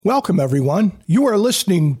Welcome, everyone. You are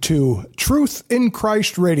listening to Truth in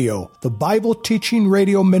Christ Radio, the Bible teaching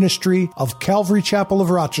radio ministry of Calvary Chapel of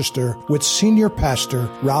Rochester with Senior Pastor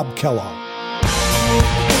Rob Kellogg.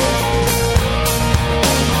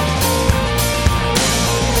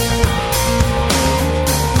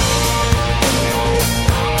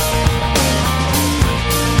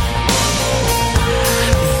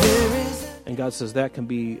 And God says that can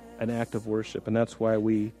be an act of worship, and that's why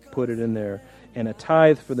we put it in there. And a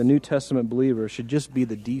tithe for the New Testament believer should just be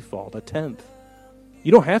the default, a tenth.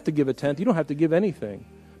 You don't have to give a tenth. You don't have to give anything.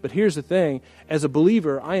 But here's the thing. As a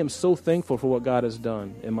believer, I am so thankful for what God has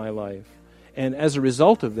done in my life. And as a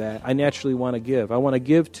result of that, I naturally want to give. I want to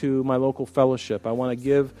give to my local fellowship. I want to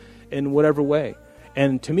give in whatever way.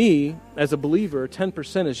 And to me, as a believer,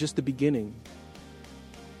 10% is just the beginning.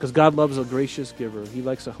 Because God loves a gracious giver. He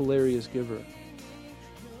likes a hilarious giver.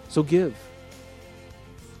 So give.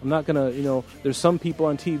 I'm not going to, there's some people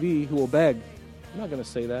on TV who will beg. I'm not going to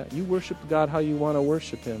say that. You worship God how you want to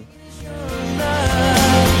worship Him. How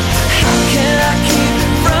can I keep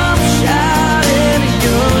from shouting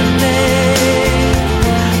your name?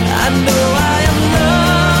 I know I am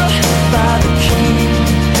loved by the King,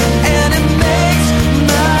 and it makes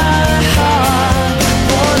my heart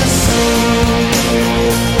want to sing.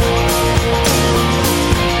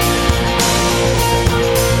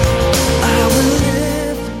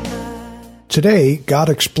 Today, God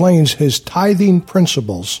explains His tithing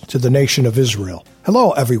principles to the nation of Israel.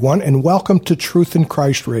 Hello, everyone, and welcome to Truth in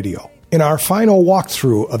Christ Radio. In our final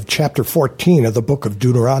walkthrough of chapter 14 of the book of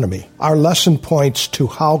Deuteronomy, our lesson points to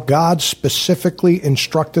how God specifically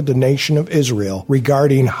instructed the nation of Israel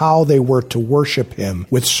regarding how they were to worship Him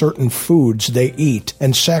with certain foods they eat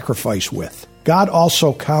and sacrifice with. God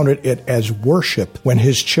also counted it as worship when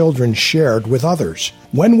His children shared with others.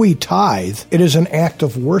 When we tithe, it is an act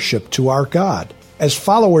of worship to our God. As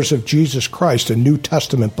followers of Jesus Christ and New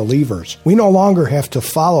Testament believers, we no longer have to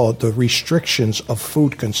follow the restrictions of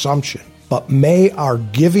food consumption, but may our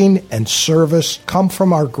giving and service come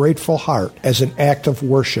from our grateful heart as an act of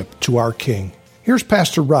worship to our King. Here's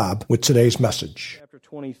Pastor Rob with today's message. Chapter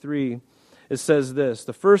 23. It says this,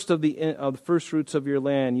 the first of the first fruits of your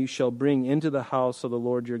land you shall bring into the house of the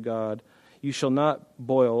Lord your God. You shall not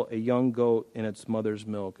boil a young goat in its mother's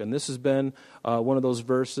milk. And this has been one of those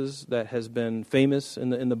verses that has been famous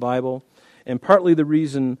in the Bible. And partly the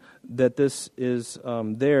reason that this is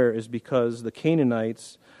there is because the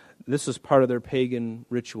Canaanites, this is part of their pagan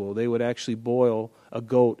ritual. They would actually boil a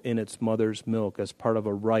goat in its mother's milk as part of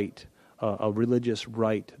a rite. A religious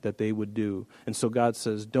rite that they would do. And so God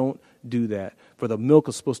says, don't do that. For the milk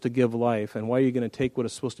is supposed to give life, and why are you going to take what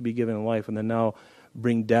is supposed to be given life and then now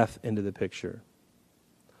bring death into the picture?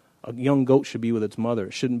 A young goat should be with its mother.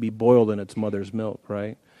 It shouldn't be boiled in its mother's milk,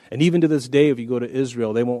 right? And even to this day, if you go to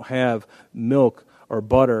Israel, they won't have milk or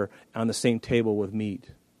butter on the same table with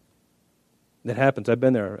meat. That happens. I've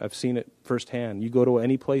been there. I've seen it firsthand. You go to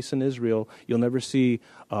any place in Israel, you'll never see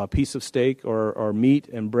a piece of steak or meat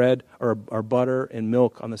and bread or butter and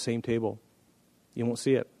milk on the same table. You won't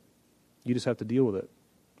see it. You just have to deal with it,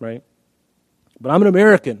 right? But I'm an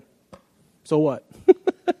American. So what?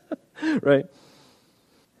 Right?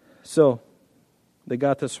 So, they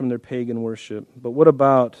got this from their pagan worship. But what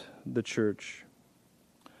about the church?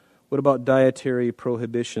 What about dietary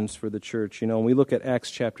prohibitions for the church? When we look at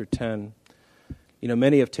Acts chapter 10,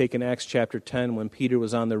 many have taken Acts chapter 10 when Peter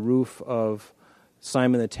was on the roof of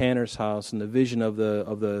Simon the tanner's house and the vision of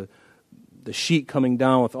the sheet coming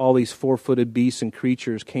down with all these four-footed beasts and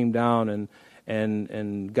creatures came down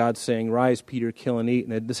and God saying, "Rise, Peter, kill and eat."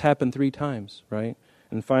 And this happened 3 times, right?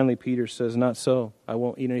 And finally Peter says, "Not so. I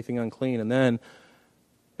won't eat anything unclean." And then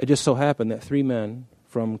it just so happened that 3 men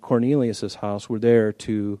from Cornelius' house were there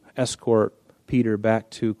to escort Peter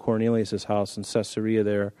back to Cornelius' house in Caesarea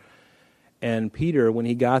there. And Peter, when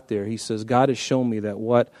he got there, he says, God has shown me that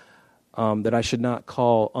that I should not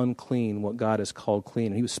call unclean what God has called clean.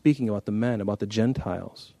 And he was speaking about the men, about the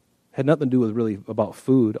Gentiles. It had nothing to do with really about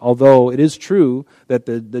food. Although it is true that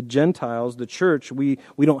the Gentiles, the church, we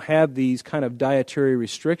don't have these kind of dietary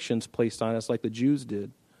restrictions placed on us like the Jews did.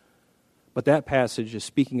 But that passage is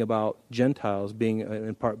speaking about Gentiles being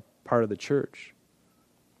in part of the church.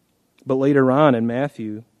 But later on in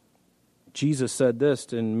Matthew, Jesus said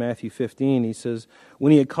this in Matthew 15. He says,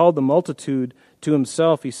 when he had called the multitude to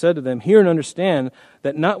himself, he said to them, "Hear and understand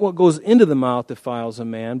that not what goes into the mouth defiles a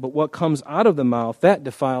man, but what comes out of the mouth, that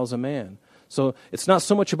defiles a man." So it's not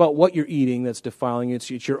so much about what you're eating that's defiling you,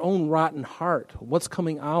 it's your own rotten heart. What's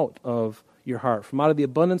coming out of your heart? From out of the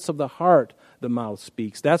abundance of the heart, the mouth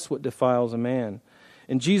speaks. That's what defiles a man.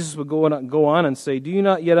 And Jesus would go on and say, do you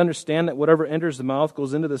not yet understand that whatever enters the mouth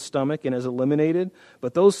goes into the stomach and is eliminated?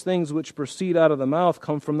 But those things which proceed out of the mouth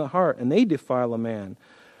come from the heart, and they defile a man.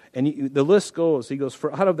 And the list goes. He goes,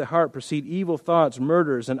 for out of the heart proceed evil thoughts,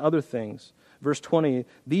 murders, and other things. Verse 20,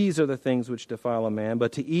 these are the things which defile a man.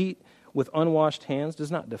 But to eat with unwashed hands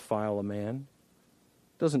does not defile a man.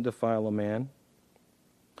 Doesn't defile a man.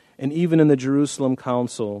 And even in the Jerusalem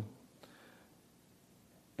council,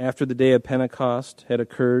 after the day of Pentecost had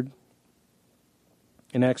occurred,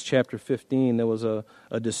 in Acts chapter 15, there was a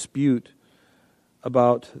dispute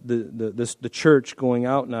about the church going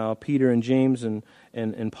out now. Peter and James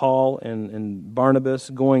and Paul and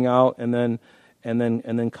Barnabas going out and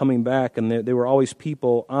then coming back. And there were always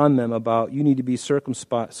people on them about, you need to be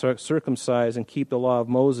circumcised and keep the law of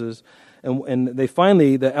Moses. And they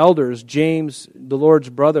finally, the elders, James, the Lord's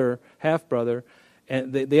brother, half-brother,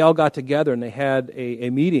 and they all got together and they had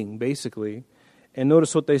a meeting, basically. And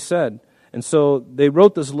notice what they said. And so they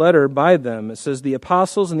wrote this letter by them. It says, the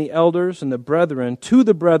apostles and the elders and the brethren, to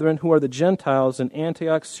the brethren who are the Gentiles in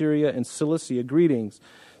Antioch, Syria, and Cilicia, greetings.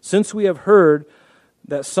 Since we have heard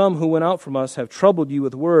that some who went out from us have troubled you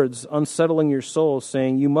with words, unsettling your souls,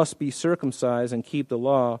 saying, you must be circumcised and keep the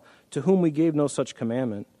law, to whom we gave no such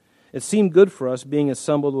commandment. It seemed good for us, being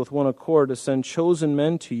assembled with one accord, to send chosen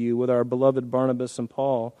men to you with our beloved Barnabas and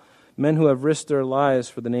Paul, men who have risked their lives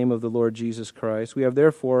for the name of the Lord Jesus Christ. We have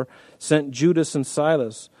therefore sent Judas and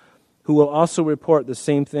Silas, who will also report the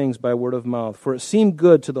same things by word of mouth. For it seemed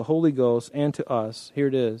good to the Holy Ghost and to us, here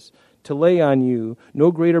it is, to lay on you no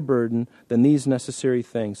greater burden than these necessary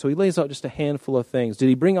things. So he lays out just a handful of things. Did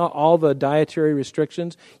he bring out all the dietary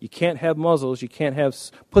restrictions? You can't have mussels. You can't have,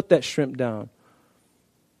 put that shrimp down.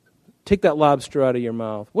 Take that lobster out of your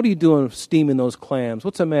mouth. What are you doing steaming those clams?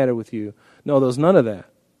 What's the matter with you? No, there's none of that.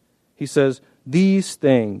 He says, these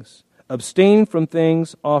things, abstain from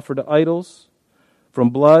things offered to idols, from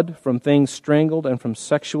blood, from things strangled, and from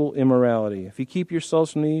sexual immorality. If you keep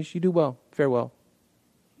yourselves from these, you do well. Farewell.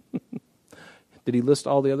 Did he list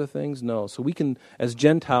all the other things? No. So we can, as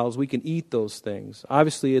Gentiles, we can eat those things.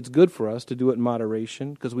 Obviously, it's good for us to do it in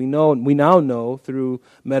moderation, because we now know through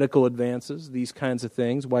medical advances these kinds of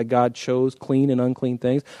things, why God chose clean and unclean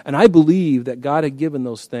things. And I believe that God had given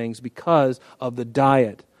those things because of the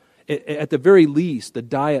diet. At the very least, the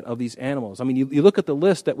diet of these animals. I mean, you look at the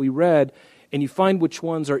list that we read, and you find which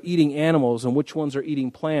ones are eating animals and which ones are eating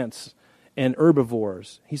plants and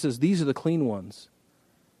herbivores. He says, these are the clean ones.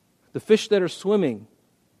 The fish that are swimming,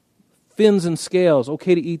 fins and scales,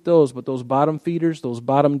 okay to eat those, but those bottom feeders, those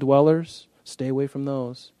bottom dwellers, stay away from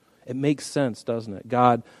those. It makes sense, doesn't it?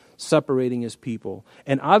 God separating his people.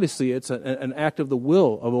 And obviously it's an act of the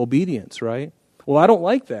will, of obedience, right? Well, I don't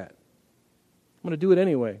like that. I'm going to do it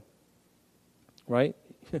anyway, right?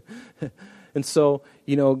 And so,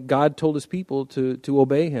 God told his people to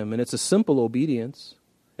obey him, and it's a simple obedience.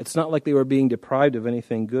 It's not like they were being deprived of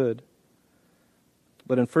anything good.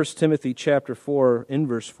 But in 1 Timothy chapter 4, in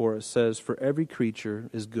verse 4, it says, for every creature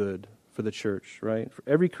is good for the church, right? For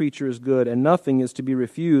every creature is good, and nothing is to be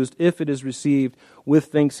refused if it is received with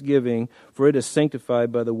thanksgiving, for it is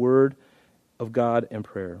sanctified by the word of God and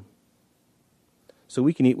prayer. So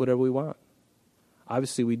we can eat whatever we want.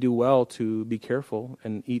 Obviously, we do well to be careful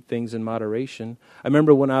and eat things in moderation. I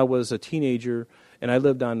remember when I was a teenager, and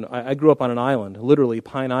I grew up on an island, literally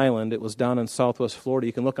Pine Island. It was down in southwest Florida.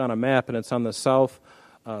 You can look on a map, and it's on the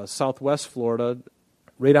southwest Florida,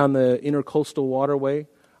 right on the intercoastal waterway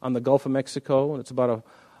on the Gulf of Mexico. And it's about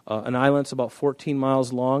an island. It's about 14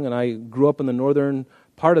 miles long. And I grew up in the northern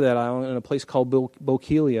part of that island in a place called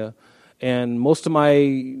Bokeelia. And most of my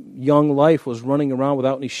young life was running around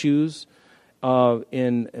without any shoes,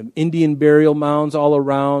 in Indian burial mounds all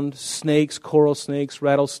around, snakes, coral snakes,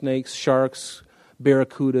 rattlesnakes, sharks,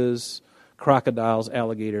 barracudas, crocodiles,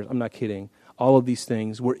 alligators. I'm not kidding. All of these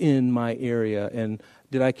things were in my area. And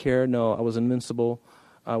did I care? No, I was invincible.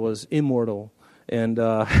 I was immortal. And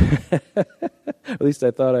at least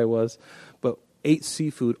I thought I was. But ate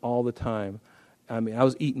seafood all the time. I mean, I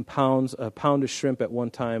was eating a pound of shrimp at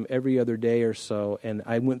one time every other day or so. And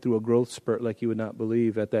I went through a growth spurt like you would not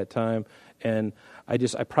believe at that time. And I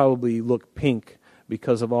probably looked pink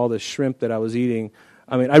because of all the shrimp that I was eating.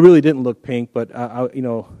 I mean, I really didn't look pink, but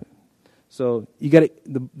so you got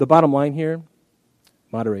the bottom line here: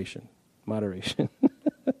 moderation.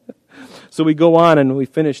 So we go on and we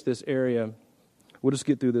finish this area. We'll just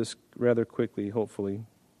get through this rather quickly, hopefully.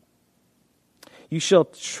 You shall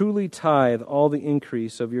truly tithe all the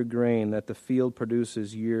increase of your grain that the field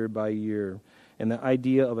produces year by year. And the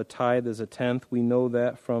idea of a tithe is a tenth. We know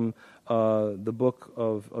that from the book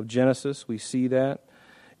of Genesis. We see that.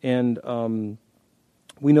 And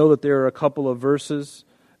We know that there are a couple of verses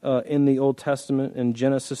in the Old Testament, in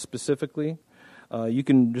Genesis specifically. You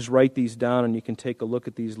can just write these down and you can take a look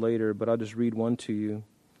at these later, but I'll just read one to you.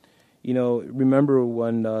 You know, remember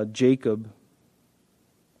when Jacob,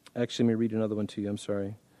 actually let me read another one to you, I'm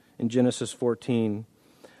sorry. In Genesis 14,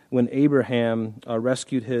 when Abraham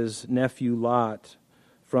rescued his nephew Lot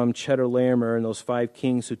from Chedorlaomer and those 5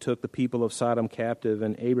 kings who took the people of Sodom captive,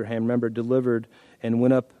 and Abraham, remember, delivered and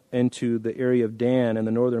went up into the area of Dan in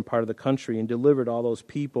the northern part of the country and delivered all those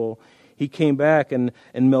people. He came back, and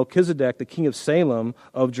Melchizedek, the king of Salem,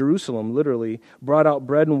 of Jerusalem, literally, brought out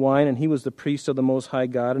bread and wine, and he was the priest of the Most High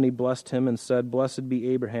God, and he blessed him and said, "Blessed be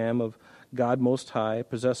Abraham of God Most High,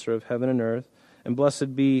 possessor of heaven and earth, and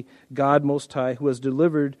blessed be God Most High, who has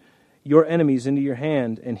delivered your enemies into your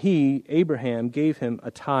hand." And he, Abraham, gave him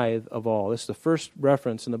a tithe of all. This is the first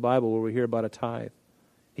reference in the Bible where we hear about a tithe.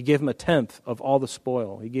 He gave him a tenth of all the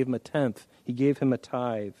spoil. He gave him a tenth. He gave him a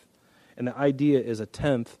tithe. And the idea is a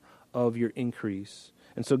tenth of your increase.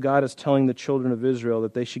 And so God is telling the children of Israel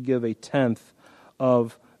that they should give a tenth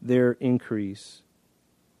of their increase.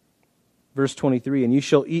 Verse 23, "And you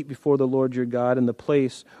shall eat before the Lord your God in the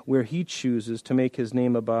place where he chooses to make his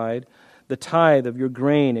name abide, the tithe of your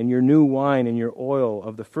grain and your new wine and your oil,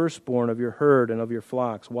 of the firstborn of your herd and of your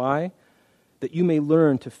flocks." Why? That you may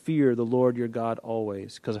learn to fear the Lord your God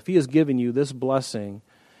always. Because if he has given you this blessing,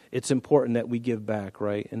 it's important that we give back,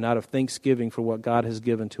 right? And out of thanksgiving for what God has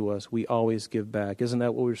given to us, we always give back. Isn't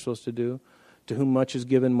that what we're supposed to do? To whom much is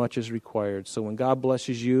given, much is required. So when God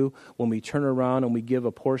blesses you, when we turn around and we give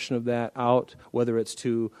a portion of that out, whether it's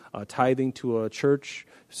to tithing to a church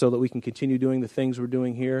so that we can continue doing the things we're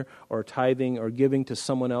doing here, or tithing or giving to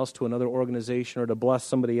someone else, to another organization, or to bless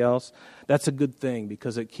somebody else, that's a good thing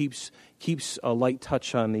because it keeps a light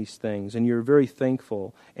touch on these things. And you're very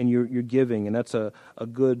thankful and you're giving, and that's a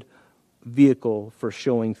good vehicle for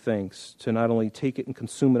showing thanks, to not only take it and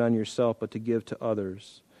consume it on yourself, but to give to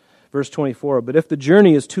others. Verse 24, "But if the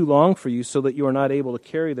journey is too long for you so that you are not able to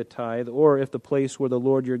carry the tithe, or if the place where the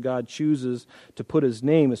Lord your God chooses to put his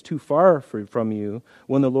name is too far from you,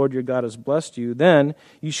 when the Lord your God has blessed you, then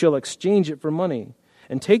you shall exchange it for money,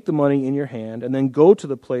 and take the money in your hand, and then go to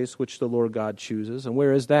the place which the Lord God chooses." And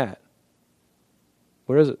where is that?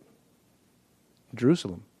 Where is it?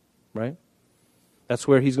 Jerusalem, right? That's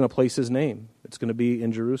where he's going to place his name. It's going to be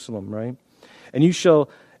in Jerusalem, right? And you shall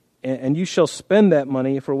spend that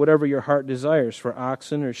money for whatever your heart desires, for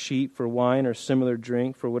oxen or sheep, for wine or similar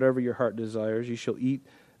drink, for whatever your heart desires. You shall eat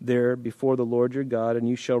there before the Lord your God, and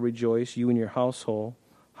you shall rejoice, you and your household.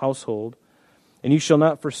 And you shall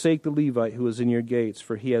not forsake the Levite who is in your gates,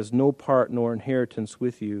 for he has no part nor inheritance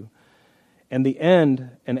with you. And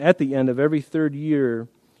at the end of every 3rd year,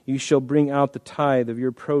 you shall bring out the tithe of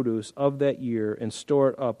your produce of that year and store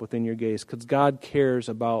it up within your gates, because God cares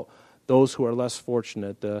about those who are less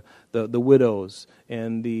fortunate, the widows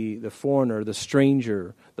and the foreigner, the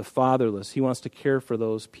stranger, the fatherless. He wants to care for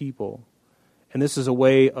those people. And this is a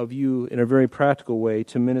way of you, in a very practical way,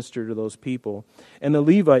 to minister to those people. "And the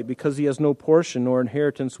Levite, because he has no portion nor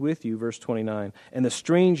inheritance with you," verse 29, "and the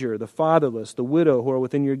stranger, the fatherless, the widow who are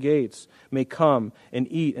within your gates may come and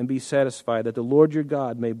eat and be satisfied, that the Lord your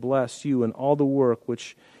God may bless you in all the work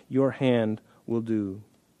which your hand will do."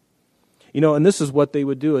 You know, and this is what they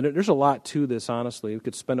would do. And there's a lot to this, honestly. We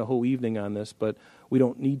could spend a whole evening on this, but we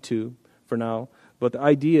don't need to for now. But the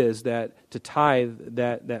idea is that to tithe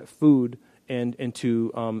that food and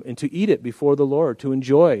to eat it before the Lord, to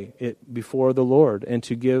enjoy it before the Lord, and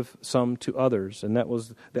to give some to others. And that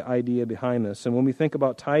was the idea behind this. And when we think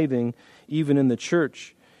about tithing, even in the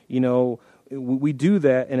church, you know, we do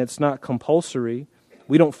that, and it's not compulsory.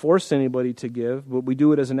 We don't force anybody to give, but we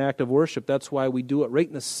do it as an act of worship. That's why we do it right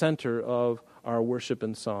in the center of our worship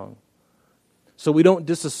and song. So we don't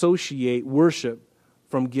disassociate worship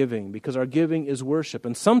from giving, because our giving is worship.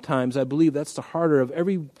 And sometimes I believe that's the harder of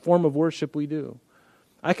every form of worship we do.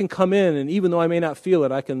 I can come in, and even though I may not feel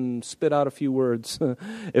it, I can spit out a few words.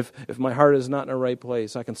 if my heart is not in the right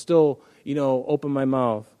place, I can still, open my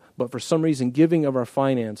mouth. But for some reason, giving of our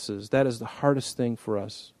finances, that is the hardest thing for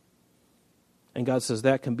us. And God says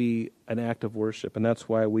that can be an act of worship, and that's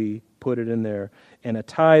why we put it in there. And a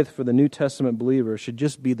tithe for the New Testament believer should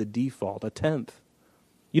just be the default, a tenth.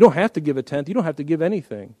 You don't have to give a tenth. You don't have to give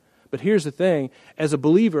anything. But here's the thing. As a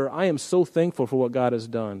believer, I am so thankful for what God has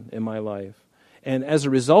done in my life. And as a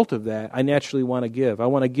result of that, I naturally want to give. I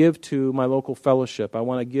want to give to my local fellowship. I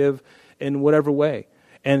want to give in whatever way.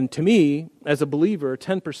 And to me, as a believer,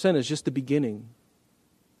 10% is just the beginning.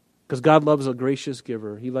 Because God loves a gracious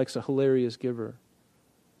giver. He likes a hilarious giver.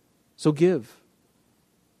 So give.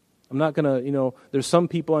 I'm not going to, there's some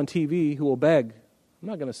people on TV who will beg. I'm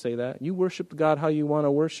not going to say that. You worship God how you want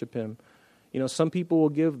to worship Him. Some people will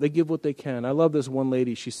give what they can. I love this one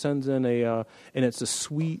lady. She sends in and it's a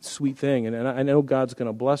sweet, sweet thing. And I know God's going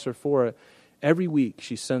to bless her for it. Every week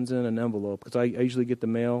she sends in an envelope because I usually get the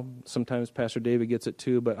mail. Sometimes Pastor David gets it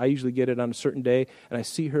too, but I usually get it on a certain day, and I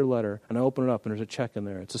see her letter, and I open it up, and there's a check in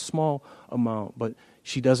there. It's a small amount, but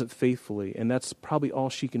she does it faithfully, and that's probably all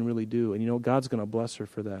she can really do. And God's going to bless her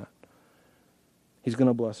for that. He's going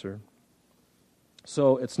to bless her.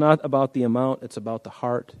 So it's not about the amount, it's about the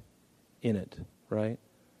heart in it, right?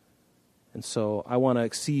 And so I want to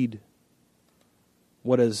exceed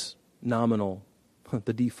what is nominal,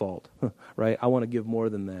 the default, right? I want to give more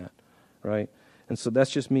than that, right? And so that's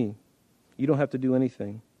just me. You don't have to do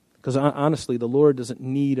anything. Because honestly, the Lord doesn't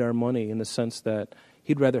need our money in the sense that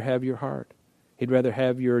He'd rather have your heart. He'd rather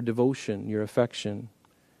have your devotion, your affection.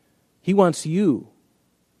 He wants you.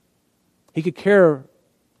 He could care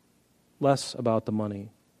less about the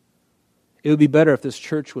money. It would be better if this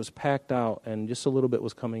church was packed out and just a little bit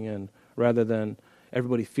was coming in rather than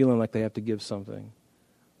everybody feeling like they have to give something.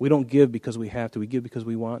 We don't give because we have to. We give because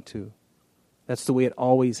we want to. That's the way it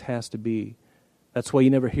always has to be. That's why you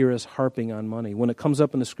never hear us harping on money. When it comes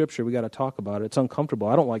up in the Scripture, we got to talk about it. It's uncomfortable.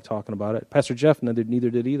 I don't like talking about it. Pastor Jeff neither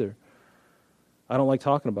did either. I don't like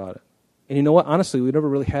talking about it. And you know what? Honestly, we never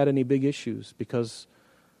really had any big issues because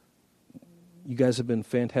you guys have been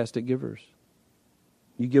fantastic givers.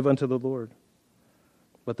 You give unto the Lord.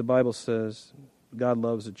 But the Bible says God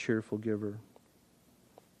loves a cheerful giver.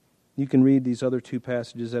 You can read these other two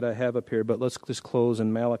passages that I have up here, but let's just close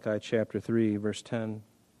in Malachi chapter 3, verse 10.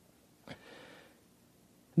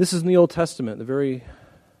 This is in the Old Testament, the very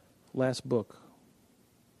last book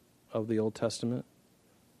of the Old Testament.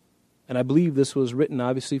 And I believe this was written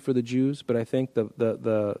obviously for the Jews, but I think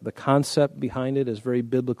the concept behind it is very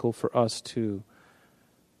biblical for us too.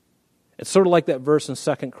 It's sort of like that verse in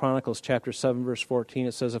 2 Chronicles chapter 7, verse 14.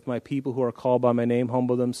 It says, if my people who are called by my name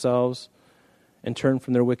humble themselves and turn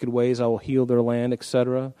from their wicked ways, I will heal their land,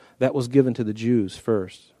 etc. That was given to the Jews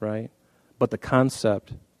first, right? But the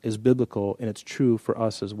concept is biblical, and it's true for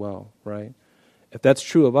us as well, right? If that's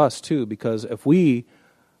true of us too, because if we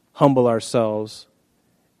humble ourselves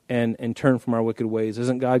and turn from our wicked ways,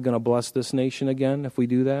 isn't God going to bless this nation again if we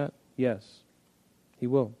do that? Yes, He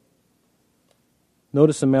will.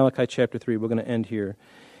 Notice in Malachi chapter 3, we're going to end here.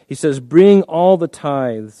 He says, bring all the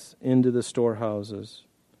tithes into the storehouses,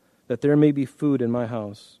 that there may be food in my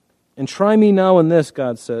house. And try me now in this,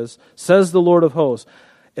 God says the Lord of hosts,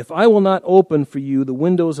 if I will not open for you the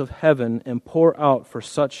windows of heaven and pour out for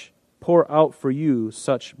you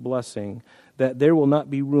such blessing, that there will not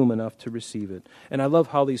be room enough to receive it. And I love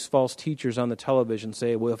how these false teachers on the television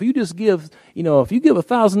say, well, if you just give, if you give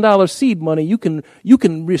 $1,000 seed money, you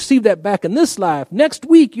can receive that back in this life. Next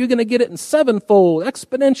week, you're going to get it in sevenfold,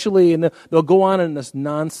 exponentially, and they'll go on in this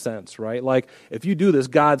nonsense, right? Like, if you do this,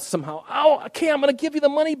 God somehow, okay, I'm going to give you the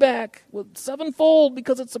money back with sevenfold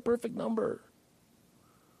because it's a perfect number.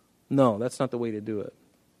 No, that's not the way to do it.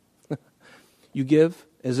 You give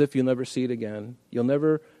as if you'll never see it again.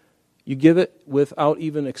 You give it without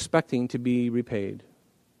even expecting to be repaid.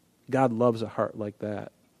 God loves a heart like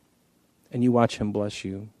that. And you watch Him bless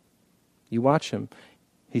you. You watch Him.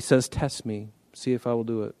 He says, test me. See if I will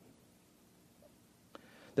do it.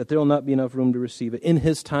 That there will not be enough room to receive it. In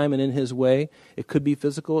His time and in His way. It could be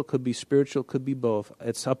physical, it could be spiritual, it could be both.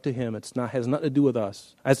 It's up to Him. Has nothing to do with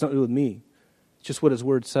us. It has nothing to do with me. It's just what His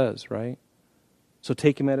Word says, right? So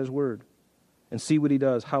take Him at His Word. And see what He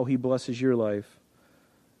does, how He blesses your life.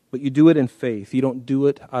 But you do it in faith. You don't do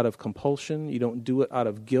it out of compulsion. You don't do it out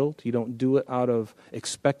of guilt. You don't do it out of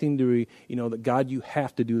expecting to, that God, you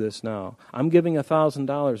have to do this now. I'm giving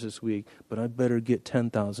 $1,000 this week, but I better get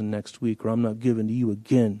 $10,000 next week, or I'm not giving to you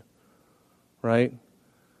again. Right?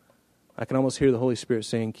 I can almost hear the Holy Spirit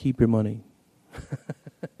saying, "Keep your money.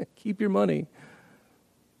 Keep your money."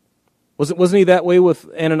 Wasn't He that way with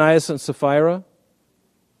Ananias and Sapphira?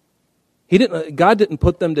 God didn't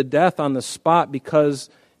put them to death on the spot because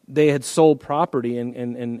they had sold property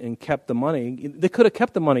and kept the money. They could have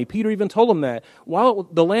kept the money. Peter even told them that. While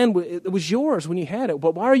the land, it was yours when you had it,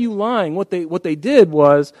 but why are you lying? What they did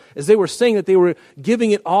was they were saying that they were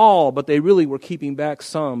giving it all, but they really were keeping back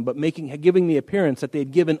some, but giving the appearance that they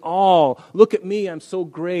had given all. Look at me, I'm so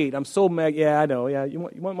great, I'm so yeah, I know, yeah. You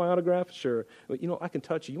want my autograph? Sure. But, I can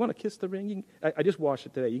touch you. You want to kiss the ring? I just washed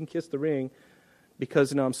it today. You can kiss the ring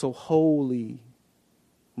because I'm so holy.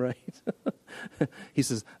 Right? He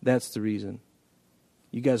says, that's the reason.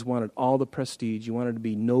 You guys wanted all the prestige. You wanted to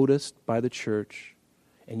be noticed by the church.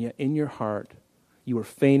 And yet in your heart, you were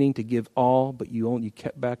feigning to give all, but you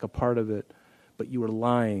kept back a part of it. But you were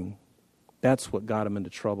lying. That's what got them into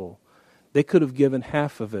trouble. They could have given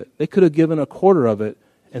half of it. They could have given a quarter of it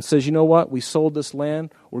and says, you know what, we sold this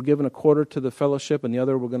land, we're giving a quarter to the fellowship, and the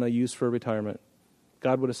other we're going to use for retirement.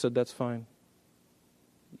 God would have said, that's fine.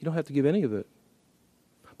 You don't have to give any of it.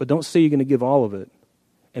 But don't say you're going to give all of it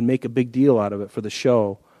and make a big deal out of it for the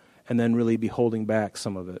show and then really be holding back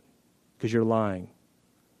some of it because you're lying,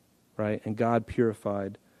 right? And God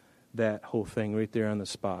purified that whole thing right there on the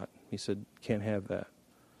spot. He said, can't have that.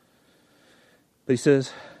 But he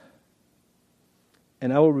says,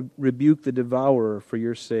 and I will rebuke the devourer for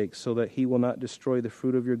your sake, so that he will not destroy the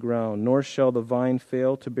fruit of your ground, nor shall the vine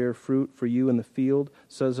fail to bear fruit for you in the field,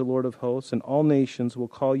 says the Lord of hosts, and all nations will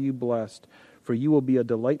call you blessed, for you will be a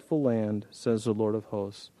delightful land, says the Lord of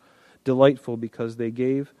hosts. Delightful because they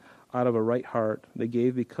gave out of a right heart. They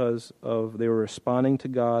gave because they were responding to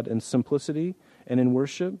God in simplicity and in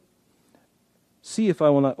worship. See if I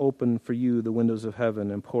will not open for you the windows of heaven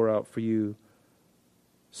and pour out for you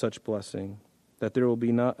such blessing, that there will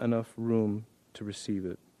be not enough room to receive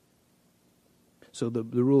it. So the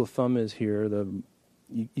rule of thumb is here,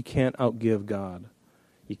 you can't outgive God.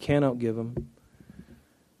 You can't outgive Him.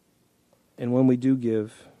 And when we do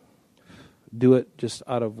give, do it just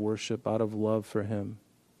out of worship, out of love for Him.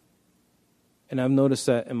 And I've noticed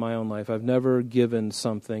that in my own life. I've never given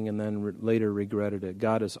something and then later regretted it.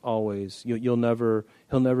 God is always, He'll never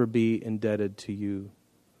be indebted to you.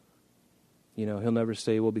 You know, He'll never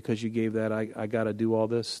say, well, because you gave that, I got to do all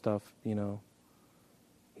this stuff, you know.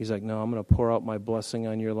 He's like, no, I'm going to pour out my blessing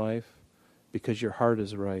on your life because your heart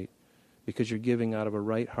is right, because you're giving out of a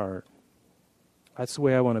right heart. That's the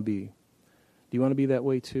way I want to be. Do you want to be that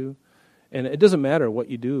way too? And it doesn't matter what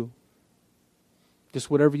you do. Just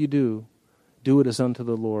whatever you do it as unto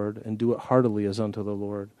the Lord, and do it heartily as unto the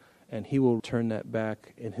Lord. And He will turn that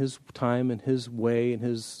back in His time, in His way, in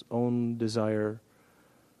His own desire.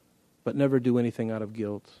 But never do anything out of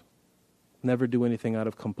guilt. Never do anything out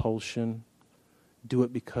of compulsion. Do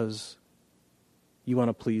it because you want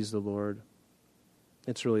to please the Lord.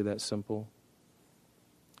 It's really that simple.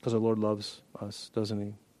 Because the Lord loves us, doesn't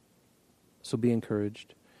He? So be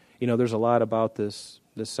encouraged. You know, there's a lot about this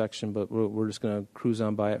section, but we're just going to cruise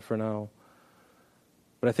on by it for now.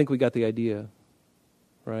 But I think we got the idea,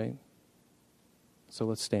 right? So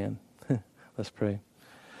let's stand. Let's pray.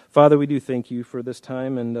 Father, we do thank You for this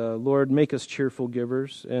time, and Lord, make us cheerful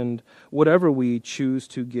givers, and whatever we choose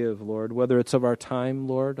to give, Lord, whether it's of our time,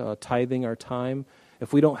 Lord, tithing our time,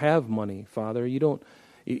 if we don't have money, Father, you're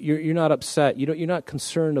not upset, you're not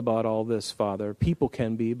concerned about all this, Father. People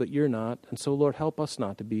can be, but You're not, and so, Lord, help us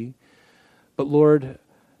not to be. But, Lord,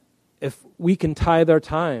 if we can tithe our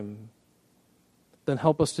time, then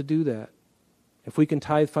help us to do that. If we can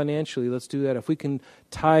tithe financially, let's do that. If we can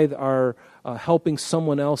tithe our helping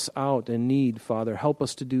someone else out in need, Father, help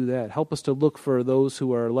us to do that. Help us to look for those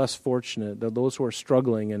who are less fortunate, those who are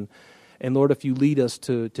struggling. And Lord, if You lead us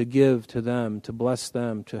to give to them, to bless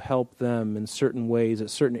them, to help them in certain ways, at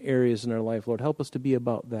certain areas in our life, Lord, help us to be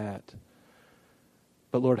about that.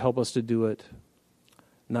 But Lord, help us to do it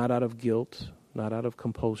not out of guilt, not out of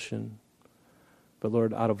compulsion, but,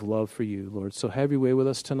 Lord, out of love for You, Lord. So have Your way with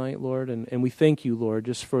us tonight, Lord. And we thank You, Lord,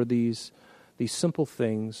 just for these simple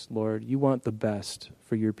things, Lord. You want the best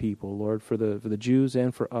for Your people, Lord, for the Jews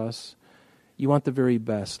and for us. You want the very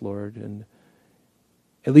best, Lord. And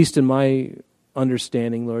at least in my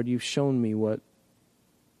understanding, Lord, You've shown me what,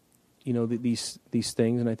 these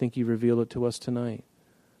things, and I think You've revealed it to us tonight.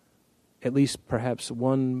 At least perhaps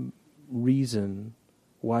one reason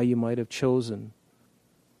why You might have chosen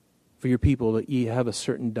for Your people to have a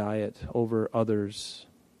certain diet over others.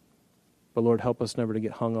 But Lord, help us never to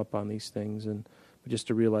get hung up on these things, but just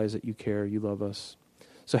to realize that You care, You love us.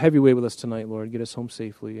 So have Your way with us tonight, Lord. Get us home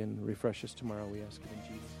safely and refresh us tomorrow, we ask it in Jesus'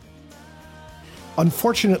 name.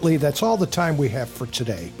 Unfortunately, that's all the time we have for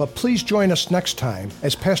today. But please join us next time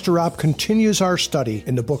as Pastor Rob continues our study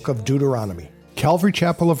in the book of Deuteronomy. Calvary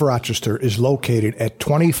Chapel of Rochester is located at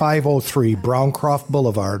 2503 Browncroft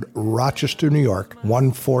Boulevard, Rochester, New York,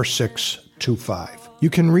 14625. You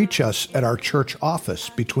can reach us at our church office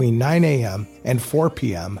between 9 a.m. and 4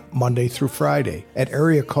 p.m. Monday through Friday at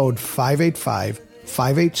area code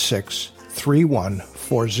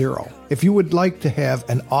 585-586-3140. If you would like to have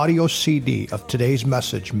an audio CD of today's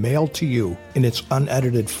message mailed to you in its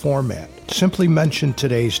unedited format, simply mention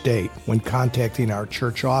today's date when contacting our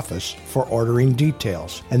church office for ordering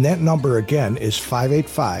details. And that number again is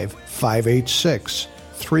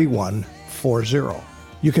 585-586-3140.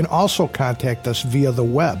 You can also contact us via the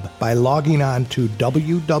web by logging on to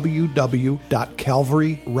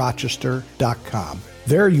www.calvaryrochester.com.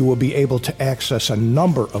 There you will be able to access a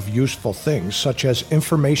number of useful things, such as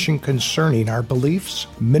information concerning our beliefs,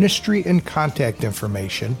 ministry and contact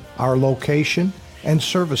information, our location and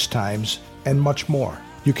service times, and much more.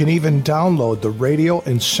 You can even download the radio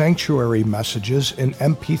and sanctuary messages in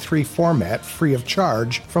MP3 format free of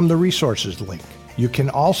charge from the resources link. You can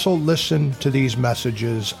also listen to these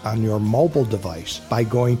messages on your mobile device by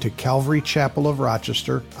going to Calvary Chapel of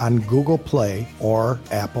Rochester on Google Play or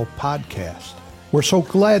Apple Podcast. We're so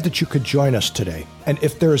glad that you could join us today. And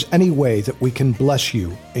if there is any way that we can bless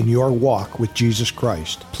you in your walk with Jesus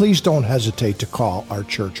Christ, please don't hesitate to call our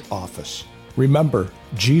church office. Remember,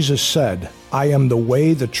 Jesus said, "I am the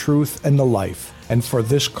way, the truth, and the life, and for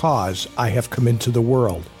this cause I have come into the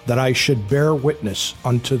world, that I should bear witness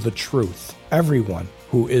unto the truth. Everyone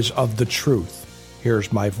who is of the truth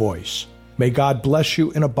hears my voice." May God bless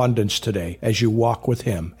you in abundance today as you walk with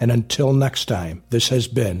Him. And until next time, this has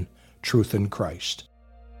been Truth in Christ.